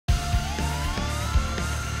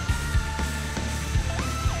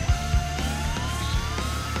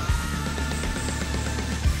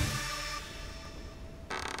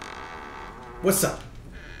What's up?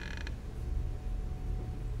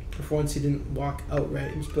 For once, he didn't walk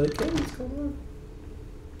outright and just be like, hey, what's going on?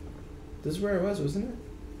 This is where I was, wasn't it?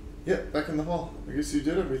 Yeah, back in the hall. I guess you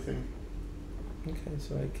did everything. Okay,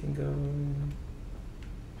 so I can go...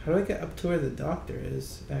 How do I get up to where the doctor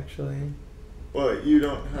is, actually? But you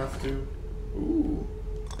don't have to. Ooh.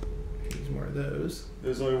 Use more of those.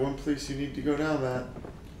 There's only one place you need to go now, Matt.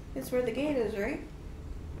 It's where the gate is, right?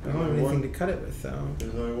 I don't have anything to cut it with, though.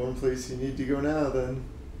 There's only one place you need to go now, then.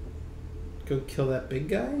 Go kill that big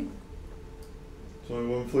guy? There's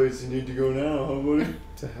only one place you need to go now, huh, buddy?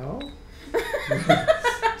 To hell?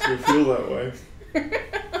 So you feel that way.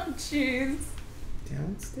 Jeez.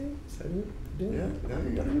 Downstairs? Yeah, now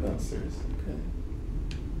you gotta go downstairs. Okay.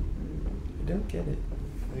 I don't get it.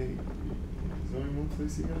 Hey, there's only one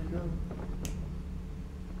place you gotta go.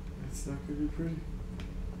 It's not gonna be pretty.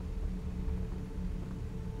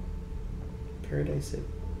 Paradise City.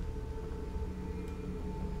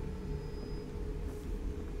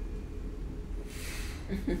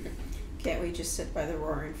 Can't we just sit by the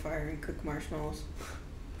roaring fire and cook marshmallows?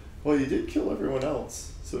 Well, you did kill everyone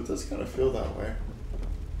else, so it does kind of feel that way.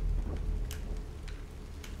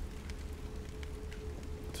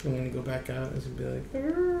 So when we go back out, it's gonna be like,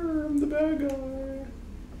 I'm the bad guy.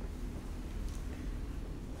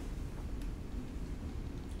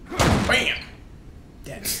 Bam!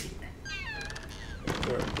 Dead.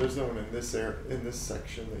 There's no one in this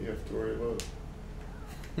section that you have to worry about.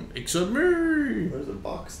 Except me! There's a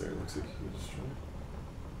box there. Looks like you just trying.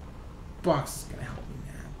 Box is gonna help me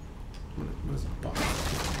now. What is a box?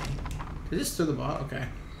 Did I just throw the bottle? Okay.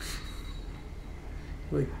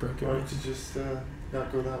 Like broke it. Why don't you just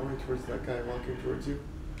not go that way towards that guy walking towards you?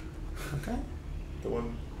 Okay. The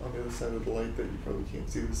one on the other side of the light that you probably can't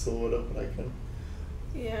see the silhouette of, but I can.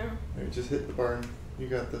 Yeah. Alright, just hit the barn. You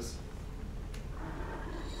got this.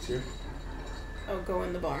 It's here. Oh, go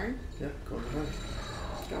in the barn? Yeah, go in the barn.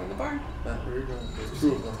 Go in the barn. Matt, where are you going? There's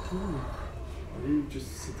two of them. Why do you just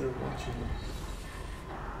sit there watching them?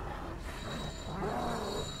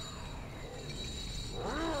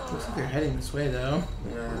 Looks like they're heading this way, though.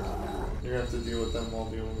 Yeah, you're gonna have to deal with them while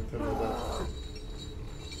dealing with them with that.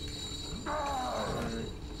 Alright,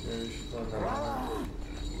 yeah, you should find that one.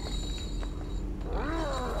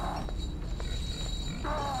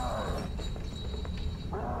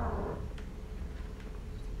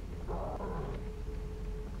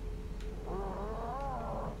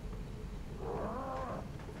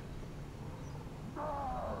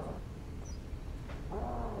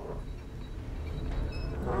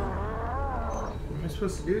 What am I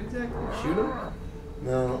supposed to do exactly? Shoot him?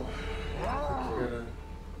 No. I think you gotta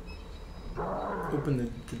Open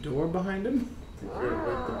the door behind him?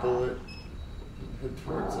 bite the bullet and head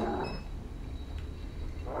towards him.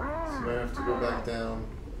 So you might have to go back down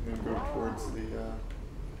and then go towards the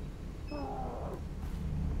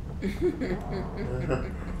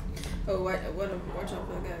Oh, watch out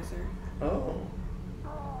for the guys there. Oh.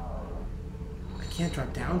 I can't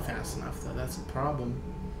drop down fast enough, though. That's the problem.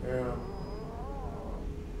 Yeah.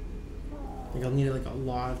 I think I'll need like a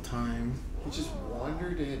lot of time. He just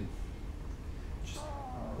wandered in. Just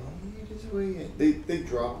made his way in. They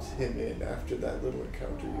dropped him in after that little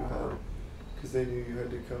encounter you had. Because they knew you had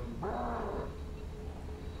to come.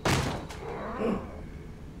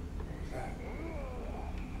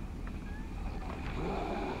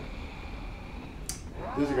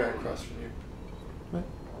 There's a guy across from you. What?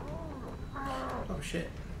 Oh shit.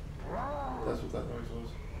 That's what that noise was.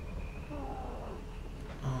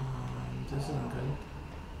 This isn't good.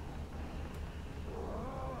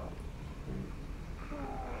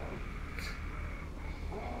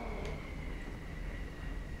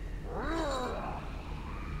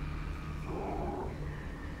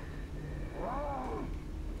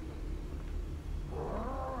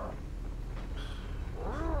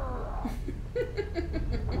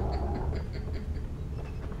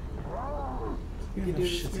 You have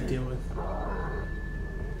shit to deal with.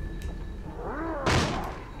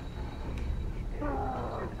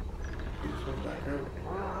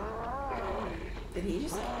 Did he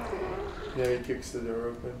just... Yeah, he kicks the door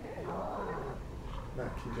open.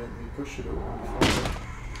 Matt can gently push it open.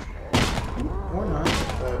 Or not.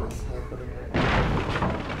 That is happening right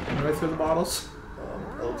now. Do I throw the bottles?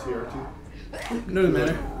 LTRT. No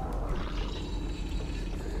matter.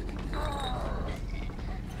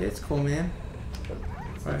 Hey, it's cool, man.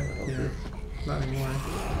 Alright, yeah. Not anymore.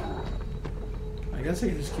 I guess I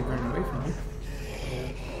can just keep running away from him.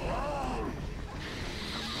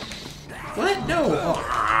 What? No!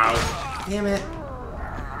 Oh. Damn it.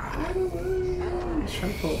 I'm just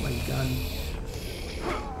trying to pull out my gun.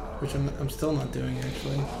 Which I'm still not doing,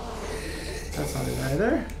 actually. That's not it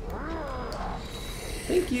either.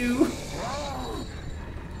 Thank you.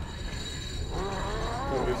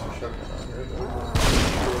 Oh, there's a shotgun on here though.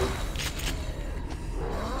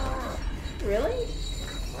 Really?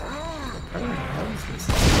 I don't know how this is.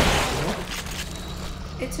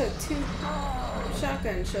 It took 2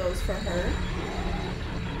 shotgun shells for her.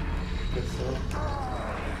 Guess so.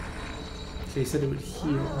 So you said it would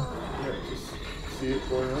heal. Yeah, just see it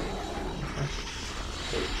going up.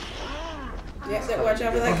 Yeah, so watch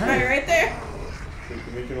out for that Oh, guy hey. right there.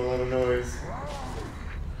 They're making a lot of noise.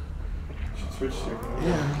 Should switch to.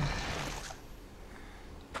 Yeah.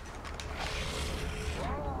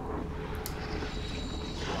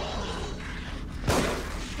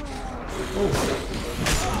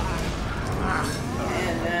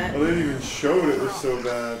 And that. Oh, they didn't even show it was so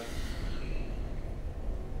bad.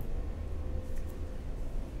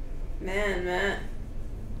 Man, Matt.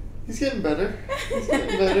 He's getting better. He's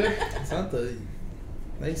getting better. It's not the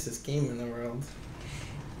nicest game in the world.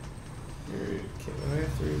 Okay, what do I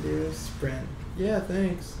have to redo? Sprint. Yeah,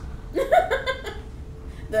 thanks.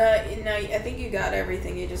 I think you got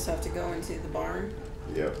everything. You just have to go into the barn.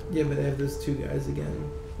 Yep. Yeah, but I have those 2 guys again.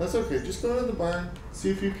 That's okay. Just go into the barn. See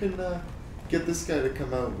if you can get this guy to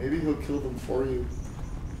come out. Maybe he'll kill them for you.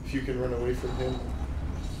 If you can run away from him.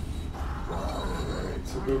 Alright,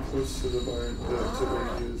 so go close to the barn, to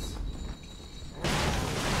where he is.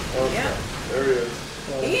 Okay, Yeah. there he is.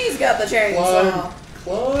 Climb. He's got the chainsaw.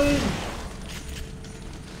 Climb!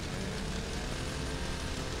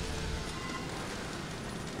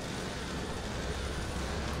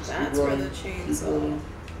 That's Keep where the running, chainsaw.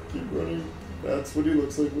 Keep running. That's what he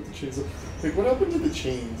looks like with the chainsaw. Like, what happened to the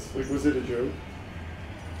chains? Like, was it a joke?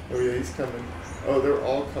 Oh yeah, he's coming. Oh, they're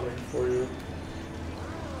all coming for you.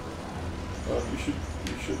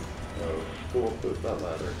 You should go up that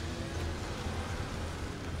ladder.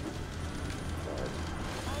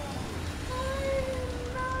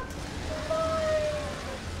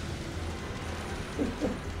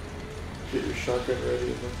 Get your shotgun ready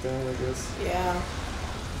and look down, I guess. Yeah.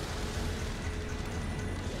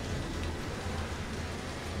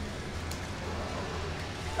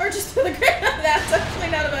 Or just through the ground. That's actually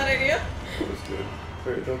not a bad idea. That was good.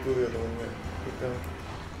 Alright, don't do the other one yet. Look down.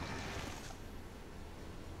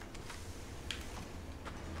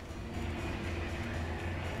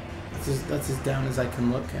 That's as down as I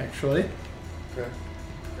can look, actually. Okay.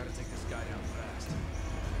 Gotta take this guy down fast.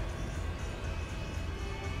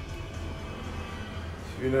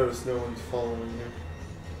 So you notice no one's following you.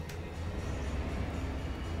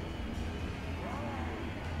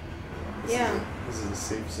 Yeah. This is a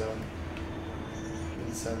safe zone.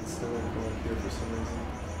 In a sense, no one come up here for some reason.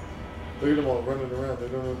 Look at them all running around. They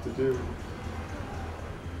don't know what to do.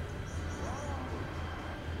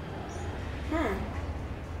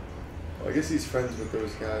 Well, I guess he's friends with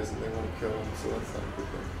those guys and they want to kill him, so that's not a good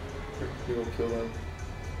thing. He won't kill them.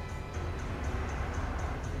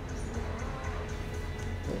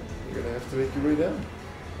 Well, you're gonna have to make your way down.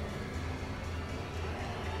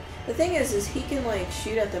 The thing is he can like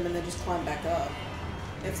shoot at them and then just climb back up.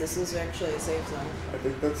 If this is actually a safe zone. I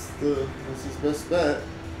think that's his best bet.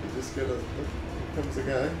 You just gotta look. Here comes a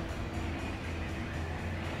guy.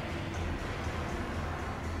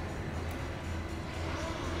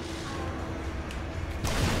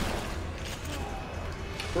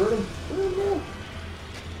 Burn him! Burn him!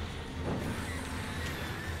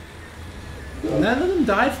 No. None of them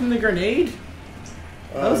died from the grenade?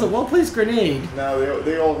 That was a well-placed grenade. No,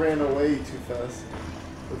 they all ran away too fast.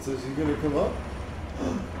 But so is he gonna come up?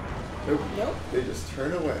 Nope. Nope. They just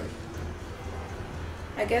turn away.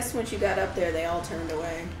 I guess once you got up there, they all turned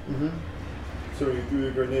away. Mm-hmm. So when you threw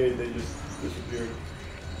the grenade, they just disappeared.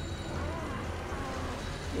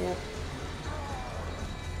 Yep.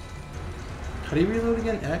 How do you reload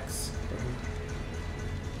again? X?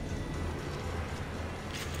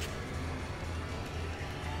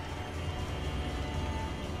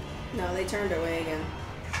 No, they turned away again.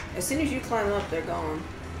 As soon as you climb up, they're gone.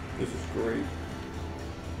 This is great.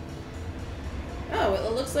 Oh,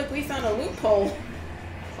 it looks like we found a loophole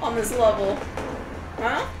on this level.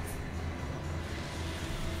 Huh?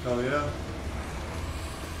 Oh yeah.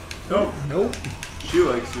 Nope. Nope. She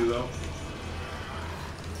likes you though.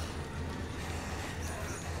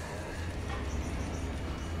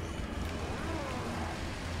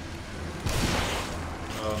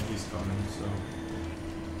 He's coming, so.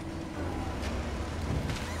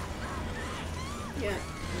 Yeah.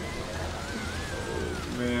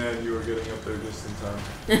 Oh, man, you were getting up there just in time.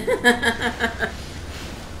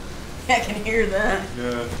 I can hear that.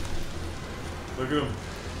 Yeah. Look at him.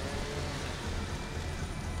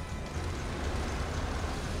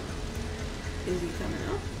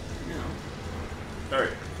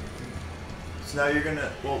 So now you're gonna,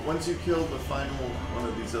 well, once you kill the final one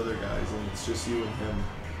of these other guys, and it's just you and him.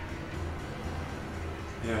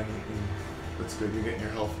 Yeah, and that's good. You're getting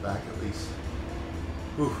your health back at least.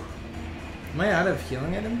 Whew. Am I out of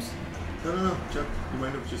healing items? No, Chuck. You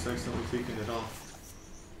might have just accidentally taken it off.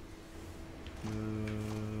 I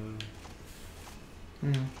don't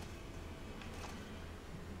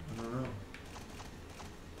know.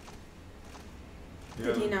 Yeah.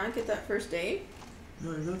 Did he not get that first aid?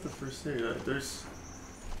 No, I got the first aid. There's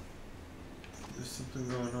something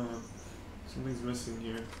going on. Something's missing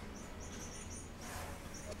here.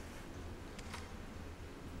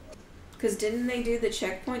 Because didn't they do the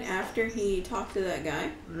checkpoint after he talked to that guy?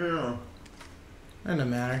 Yeah. That doesn't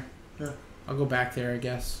matter. Yeah. I'll go back there, I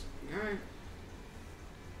guess. Alright.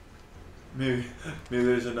 Maybe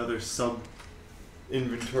there's another sub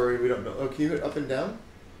inventory we don't know. Oh, can you hit up and down?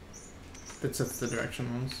 That's the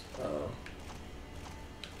direction ones.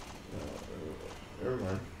 Never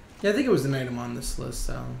mind. Yeah, I think it was an item on this list,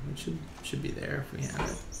 so it should be there if we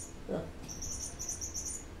have it. Yeah.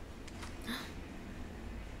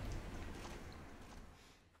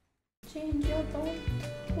 Change your boat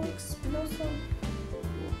to explosive.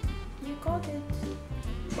 You got it.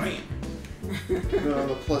 Bam! No, on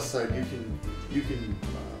the plus side, you can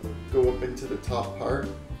go up into the top part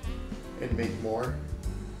and make more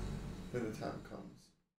when the time comes.